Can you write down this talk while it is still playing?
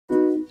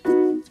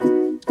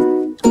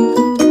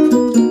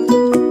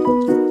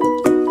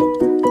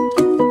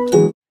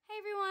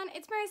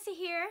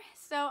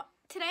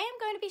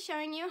be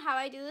showing you how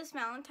I do this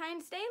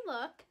Valentine's Day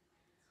look.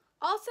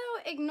 Also,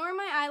 ignore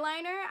my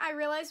eyeliner. I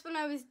realized when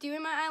I was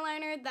doing my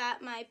eyeliner that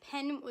my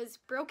pen was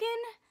broken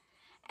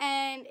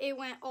and it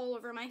went all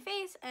over my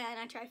face, and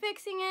I tried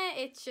fixing it.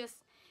 It's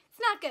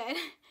not good.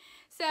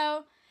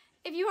 So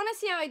if you want to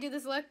see how I do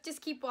this look, just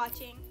keep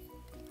watching.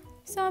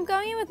 So I'm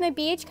going in with my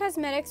BH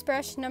Cosmetics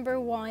brush number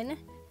 1,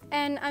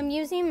 and I'm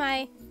using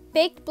my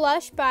Baked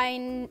Blush by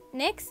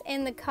NYX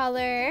in the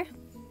color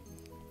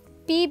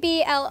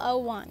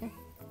BBL01.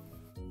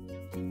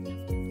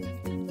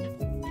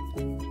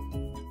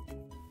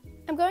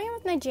 I'm going in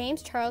with my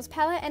James Charles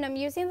palette, and I'm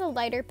using the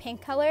lighter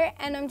pink color,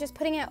 and I'm just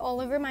putting it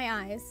all over my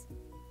eyes.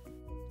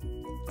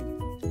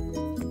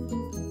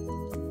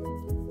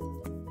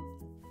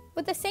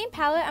 With the same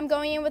palette, I'm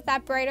going in with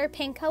that brighter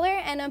pink color,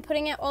 and I'm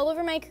putting it all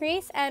over my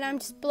crease, and I'm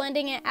just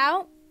blending it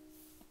out.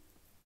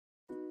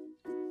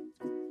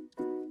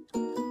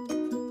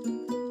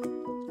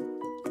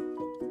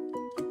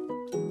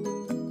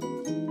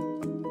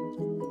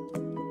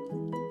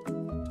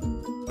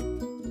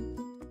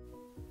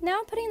 Now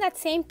I'm putting that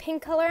same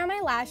pink color on my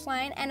lash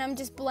line, and I'm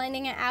just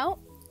blending it out.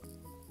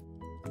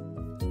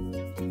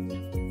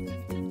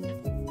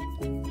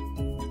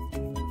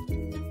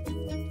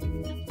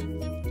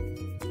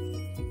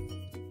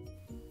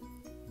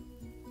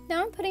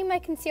 Now I'm putting my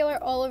concealer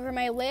all over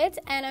my lids,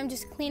 and I'm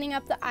just cleaning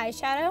up the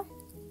eyeshadow.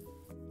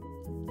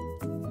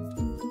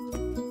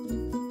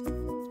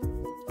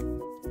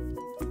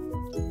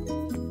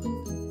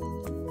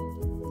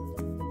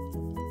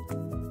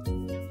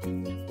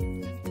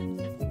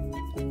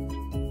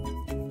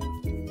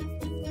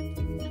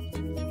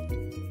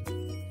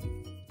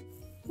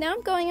 Now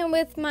I'm going in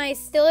with my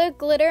Stila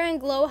Glitter and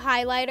Glow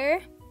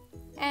highlighter,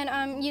 and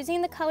I'm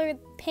using the color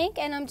pink,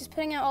 and I'm just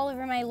putting it all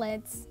over my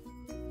lids.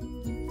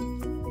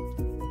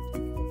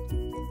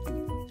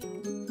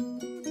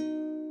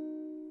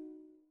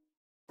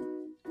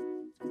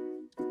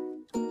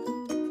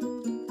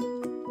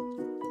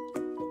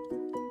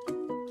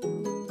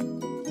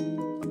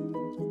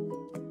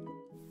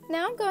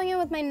 Now I'm going in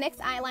with my NYX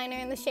eyeliner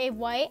in the shade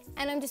White,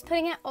 and I'm just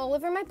putting it all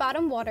over my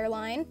bottom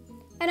waterline.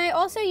 And I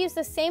also use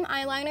the same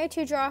eyeliner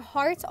to draw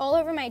hearts all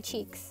over my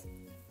cheeks.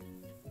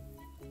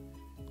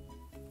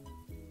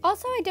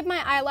 Also, I did my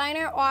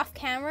eyeliner off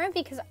camera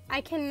because I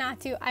cannot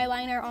do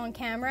eyeliner on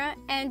camera,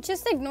 and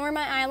just ignore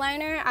my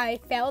eyeliner, I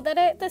failed at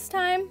it this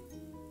time.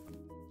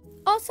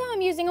 Also,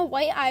 I'm using a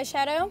white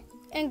eyeshadow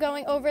and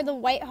going over the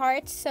white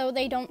hearts so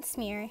they don't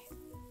smear.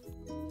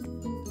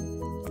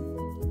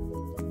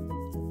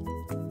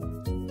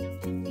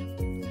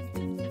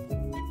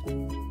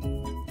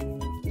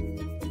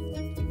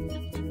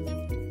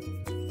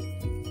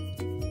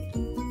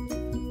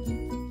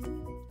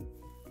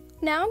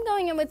 Now I'm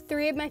going in with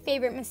 3 of my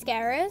favorite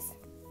mascaras.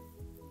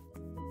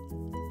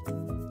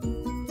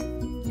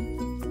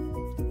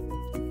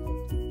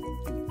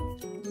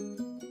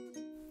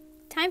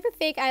 Time for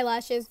fake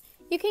eyelashes.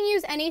 You can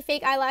use any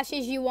fake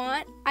eyelashes you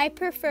want. I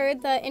prefer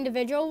the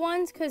individual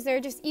ones because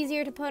they're just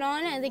easier to put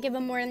on and they give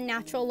a more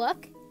natural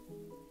look.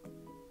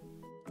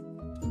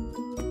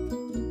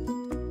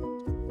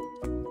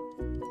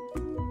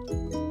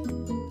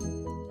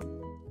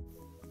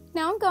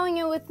 Now I'm going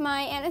in with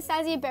my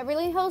Anastasia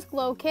Beverly Hills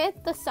Glow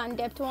Kit, the Sun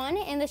Dipped one,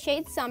 in the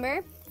shade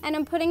Summer, and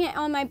I'm putting it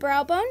on my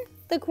brow bone,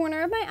 the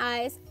corner of my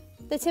eyes,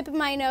 the tip of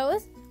my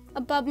nose,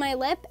 above my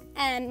lip,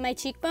 and my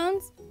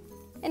cheekbones.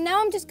 And now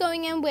I'm just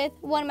going in with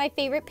one of my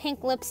favorite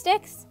pink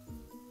lipsticks.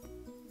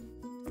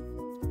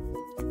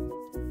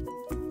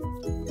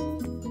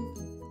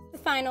 The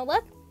final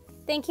look.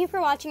 Thank you for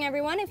watching,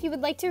 everyone. If you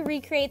would like to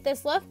recreate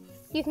this look,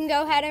 you can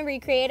go ahead and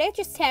recreate it.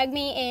 Just tag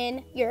me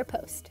in your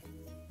post.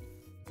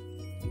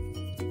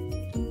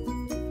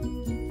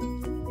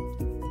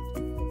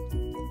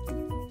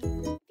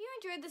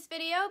 This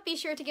video, be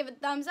sure to give it a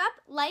thumbs up,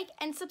 like,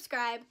 and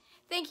subscribe.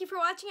 Thank you for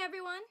watching,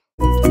 everyone.